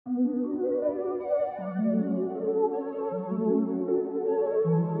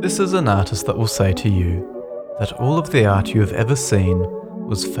This is an artist that will say to you that all of the art you have ever seen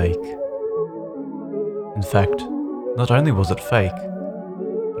was fake. In fact, not only was it fake,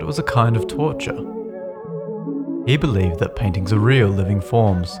 but it was a kind of torture. He believed that paintings are real living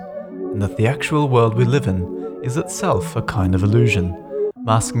forms, and that the actual world we live in is itself a kind of illusion,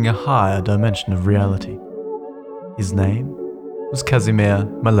 masking a higher dimension of reality. His name was Kazimir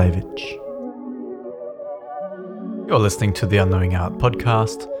Malevich. You're listening to the Unknowing Art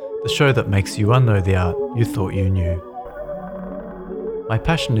podcast, the show that makes you unknow the art you thought you knew. My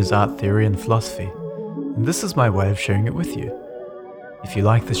passion is art theory and philosophy, and this is my way of sharing it with you. If you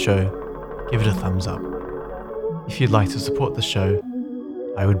like the show, give it a thumbs up. If you'd like to support the show,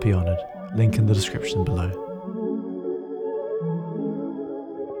 I would be honoured. Link in the description below.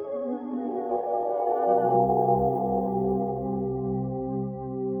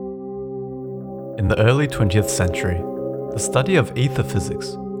 In the early 20th century, the study of ether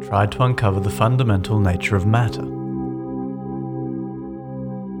physics tried to uncover the fundamental nature of matter.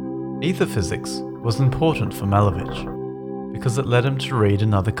 Ether physics was important for Malevich because it led him to read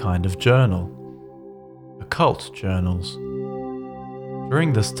another kind of journal, occult journals.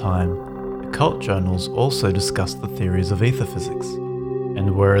 During this time, occult journals also discussed the theories of ether physics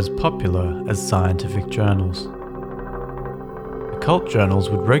and were as popular as scientific journals. Occult journals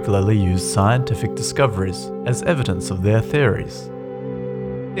would regularly use scientific discoveries as evidence of their theories.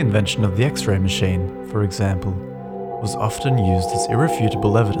 The invention of the X-ray machine, for example, was often used as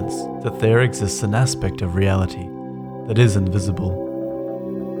irrefutable evidence that there exists an aspect of reality that is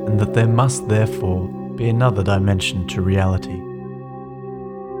invisible, and that there must therefore be another dimension to reality.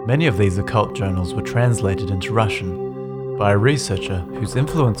 Many of these occult journals were translated into Russian by a researcher whose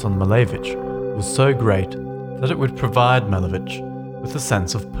influence on Malevich was so great that it would provide Malevich with a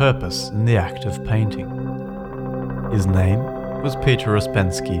sense of purpose in the act of painting. His name was Peter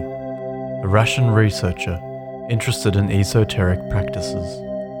Ouspensky, a Russian researcher interested in esoteric practices.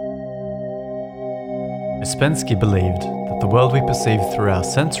 Ouspensky believed that the world we perceive through our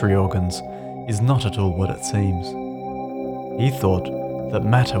sensory organs is not at all what it seems. He thought that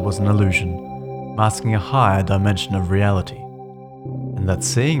matter was an illusion, masking a higher dimension of reality, and that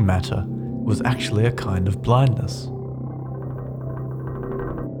seeing matter was actually a kind of blindness.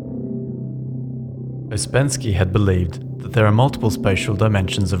 Ouspensky had believed that there are multiple spatial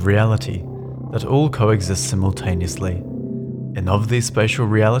dimensions of reality that all coexist simultaneously, and of these spatial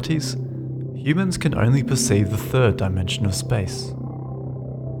realities, humans can only perceive the third dimension of space.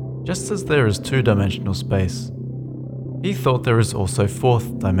 Just as there is two-dimensional space, he thought there is also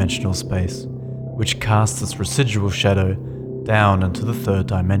fourth-dimensional space, which casts its residual shadow down into the third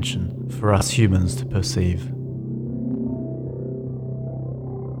dimension for us humans to perceive.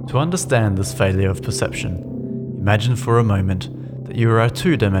 To understand this failure of perception, imagine for a moment that you are a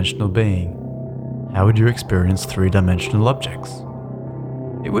two-dimensional being. How would you experience three-dimensional objects?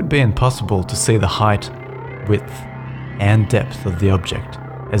 It would be impossible to see the height, width, and depth of the object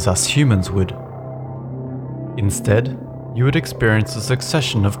as us humans would. Instead, you would experience a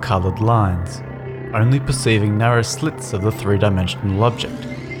succession of coloured lines, only perceiving narrow slits of the three-dimensional object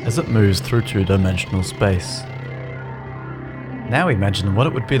as it moves through two-dimensional space. Now imagine what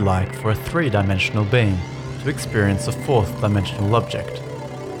it would be like for a three-dimensional being to experience a fourth-dimensional object.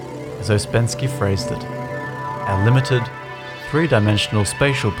 As Ouspensky phrased it, our limited, three-dimensional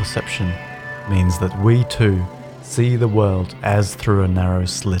spatial perception means that we too see the world as through a narrow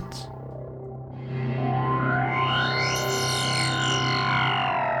slit.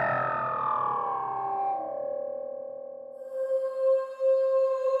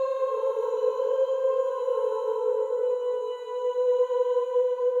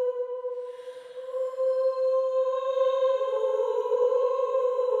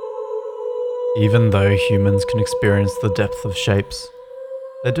 Even though humans can experience the depth of shapes,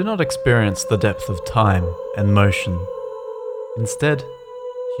 they do not experience the depth of time and motion. Instead,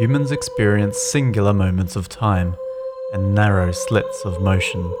 humans experience singular moments of time and narrow slits of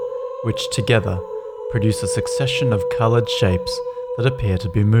motion, which together produce a succession of coloured shapes that appear to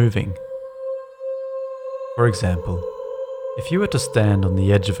be moving. For example, if you were to stand on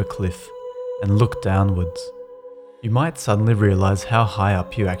the edge of a cliff and look downwards, you might suddenly realise how high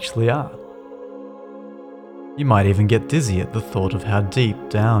up you actually are. You might even get dizzy at the thought of how deep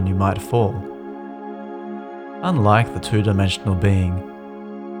down you might fall. Unlike the two-dimensional being,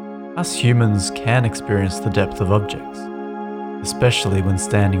 us humans can experience the depth of objects, especially when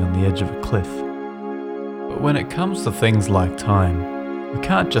standing on the edge of a cliff. But when it comes to things like time, we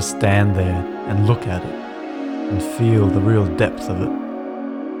can't just stand there and look at it and feel the real depth of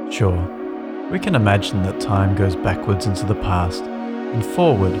it. Sure, We can imagine that time goes backwards into the past and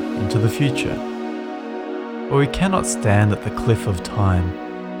forward into the future. But we cannot stand at the cliff of time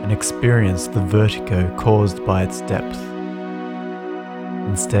and experience the vertigo caused by its depth.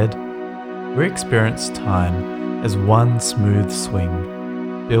 Instead, we experience time as one smooth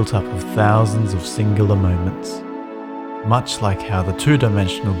swing, built up of thousands of singular moments, much like how the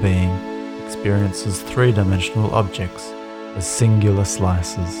two-dimensional being experiences three-dimensional objects as singular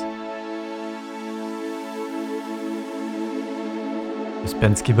slices.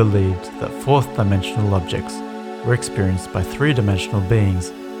 Ouspensky believed that fourth-dimensional objects were experienced by three-dimensional beings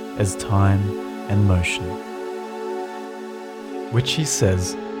as time and motion, which he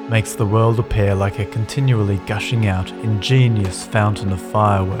says makes the world appear like a continually gushing out, ingenious fountain of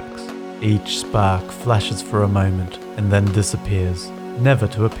fireworks. Each spark flashes for a moment and then disappears, never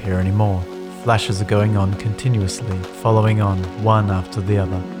to appear anymore. Flashes are going on continuously, following on one after the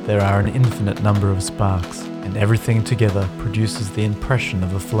other. There are an infinite number of sparks, and everything together produces the impression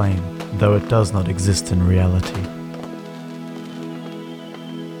of a flame, though it does not exist in reality.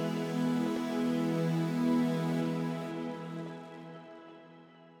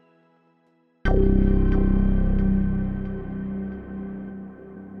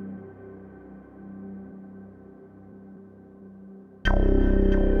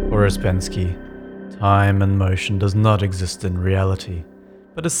 For Ouspensky, time and motion does not exist in reality,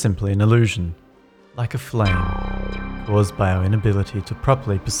 but is simply an illusion, like a flame, caused by our inability to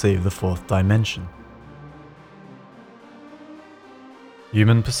properly perceive the fourth dimension.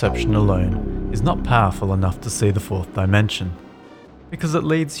 Human perception alone is not powerful enough to see the fourth dimension, because it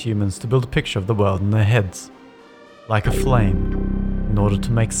leads humans to build a picture of the world in their heads, like a flame, in order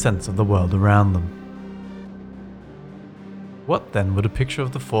to make sense of the world around them. What then would a picture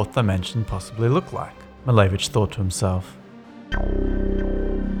of the fourth dimension possibly look like? Malevich thought to himself.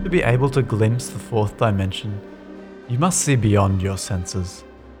 To be able to glimpse the fourth dimension, you must see beyond your senses,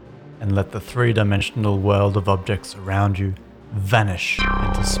 and let the three-dimensional world of objects around you vanish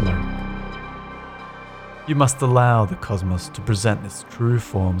into smoke. You must allow the cosmos to present its true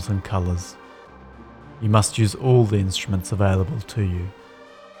forms and colours. You must use all the instruments available to you,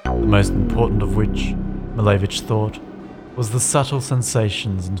 the most important of which, Malevich thought, was the subtle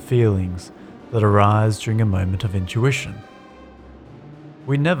sensations and feelings that arise during a moment of intuition.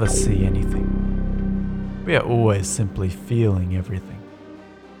 We never see anything. We are always simply feeling everything.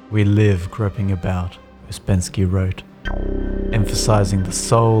 We live groping about, Ouspensky wrote, emphasizing the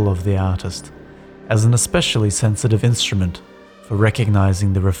soul of the artist as an especially sensitive instrument for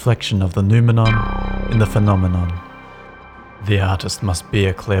recognizing the reflection of the noumenon in the phenomenon. The artist must be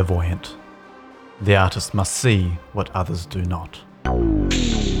a clairvoyant. The artist must see what others do not.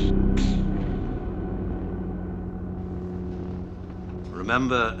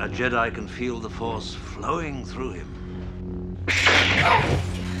 Remember, a Jedi can feel the Force flowing through him.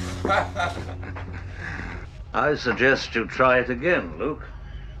 I suggest you try it again, Luke.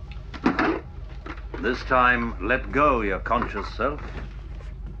 This time, let go your conscious self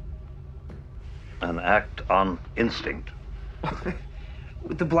and act on instinct.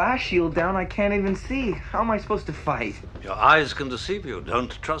 With the blast shield down, I can't even see. How am I supposed to fight? Your eyes can deceive you.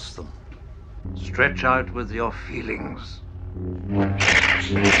 Don't trust them. Stretch out with your feelings. You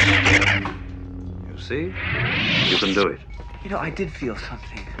see? You can do it. You know, I did feel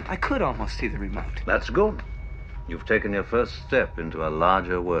something. I could almost see the remote. That's good. You've taken your first step into a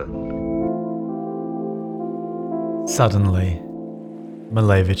larger world. Suddenly,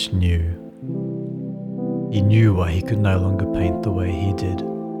 Malevich knew. He knew why he could no longer paint the way he did.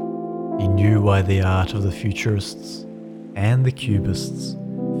 He knew why the art of the Futurists and the Cubists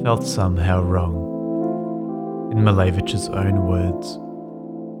felt somehow wrong. In Malevich's own words,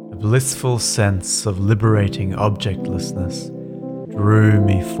 a blissful sense of liberating objectlessness drew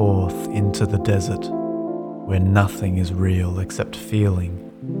me forth into the desert, where nothing is real except feeling,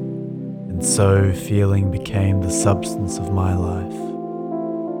 and so feeling became the substance of my life.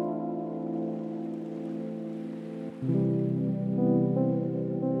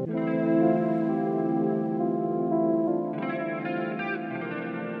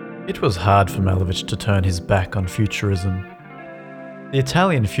 It was hard for Malevich to turn his back on Futurism. The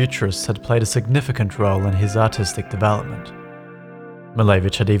Italian Futurists had played a significant role in his artistic development.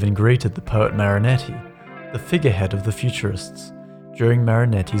 Malevich had even greeted the poet Marinetti, the figurehead of the Futurists, during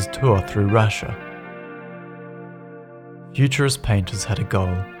Marinetti's tour through Russia. Futurist painters had a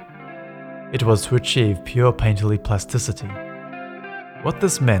goal. It was to achieve pure painterly plasticity. What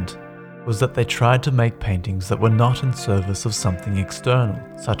this meant was that they tried to make paintings that were not in service of something external,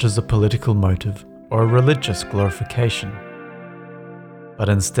 such as a political motive or a religious glorification, but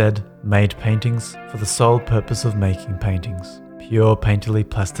instead made paintings for the sole purpose of making paintings. Pure painterly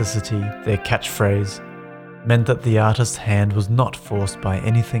plasticity, their catchphrase, meant that the artist's hand was not forced by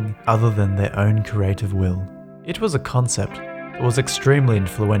anything other than their own creative will. It was a concept that was extremely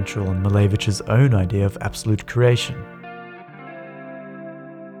influential in Malevich's own idea of absolute creation.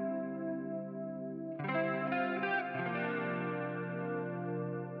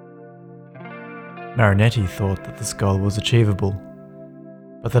 Marinetti thought that this goal was achievable,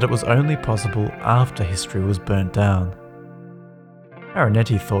 but that it was only possible after history was burnt down.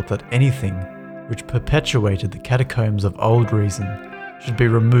 Marinetti thought that anything which perpetuated the catacombs of old reason should be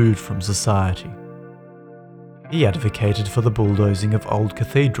removed from society. He advocated for the bulldozing of old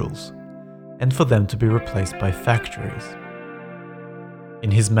cathedrals, and for them to be replaced by factories.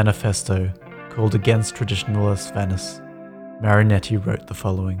 In his manifesto, called Against Traditionalist Venice, Marinetti wrote the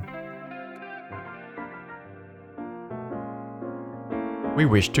following: "We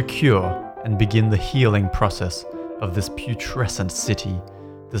wish to cure and begin the healing process of this putrescent city,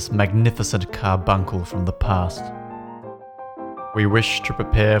 this magnificent carbuncle from the past. We wish to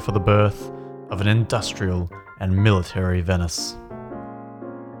prepare for the birth of an industrial and military Venice.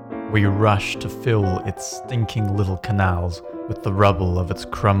 We rush to fill its stinking little canals with the rubble of its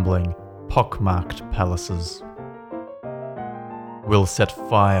crumbling, pockmarked palaces. We'll set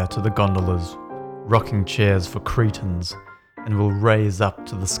fire to the gondolas, rocking chairs for cretins, and will raise up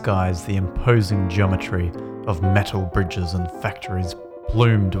to the skies the imposing geometry of metal bridges and factories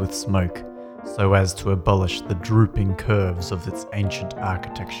plumed with smoke, so as to abolish the drooping curves of its ancient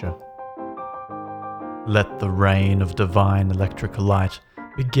architecture. Let the reign of divine electric light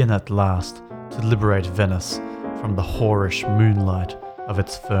begin at last to liberate Venice from the whorish moonlight of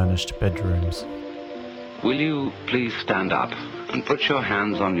its furnished bedrooms." Will you please stand up and put your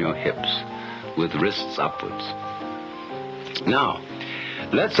hands on your hips with wrists upwards? Now,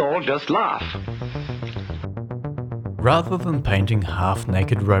 let's all just laugh. Rather than painting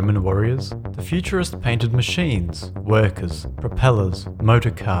half-naked Roman warriors, the futurists painted machines, workers, propellers,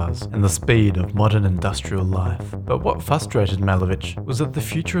 motor cars, and the speed of modern industrial life. But what frustrated Malevich was that the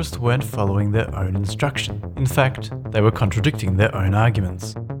futurists weren't following their own instruction. In fact, they were contradicting their own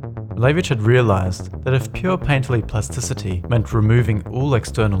arguments. Malevich had realized that if pure painterly plasticity meant removing all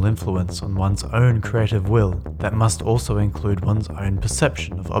external influence on one's own creative will, that must also include one's own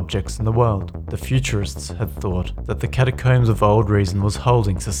perception of objects in the world. The futurists had thought that the catacombs of old reason was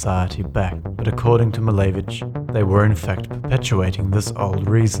holding society back, but according to Malevich, they were in fact perpetuating this old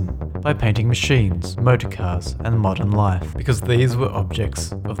reason by painting machines, motor cars, and modern life, because these were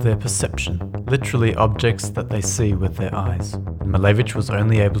objects of their perception, literally objects that they see with their eyes. And Malevich was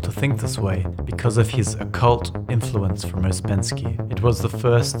only able to think this way because of his occult influence from Ouspensky. It was the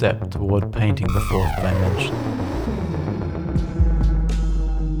first step toward painting the fourth dimension.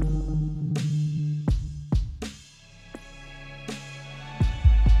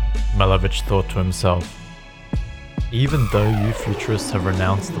 Malevich thought to himself, "Even though you futurists have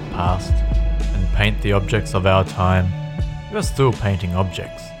renounced the past and paint the objects of our time, you are still painting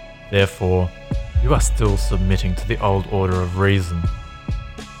objects. Therefore, you are still submitting to the old order of reason.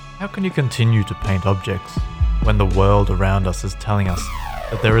 How can you continue to paint objects when the world around us is telling us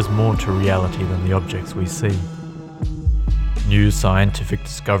that there is more to reality than the objects we see? New scientific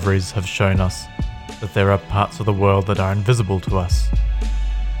discoveries have shown us that there are parts of the world that are invisible to us.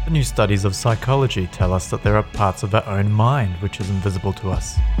 The new studies of psychology tell us that there are parts of our own mind which is invisible to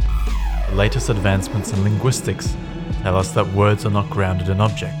us. The latest advancements in linguistics tell us that words are not grounded in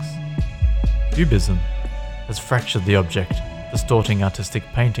objects. Cubism has fractured the object, distorting artistic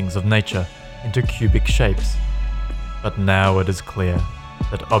paintings of nature into cubic shapes. But now it is clear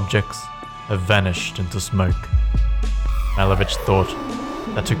that objects have vanished into smoke." Malevich thought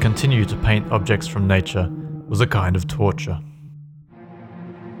that to continue to paint objects from nature was a kind of torture.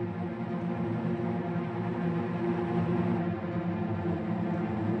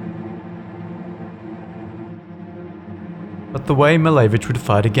 But the way Malevich would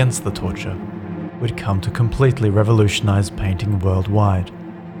fight against the torture would come to completely revolutionize painting worldwide,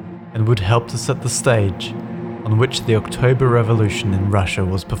 and would help to set the stage on which the October Revolution in Russia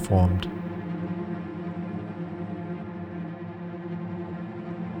was performed.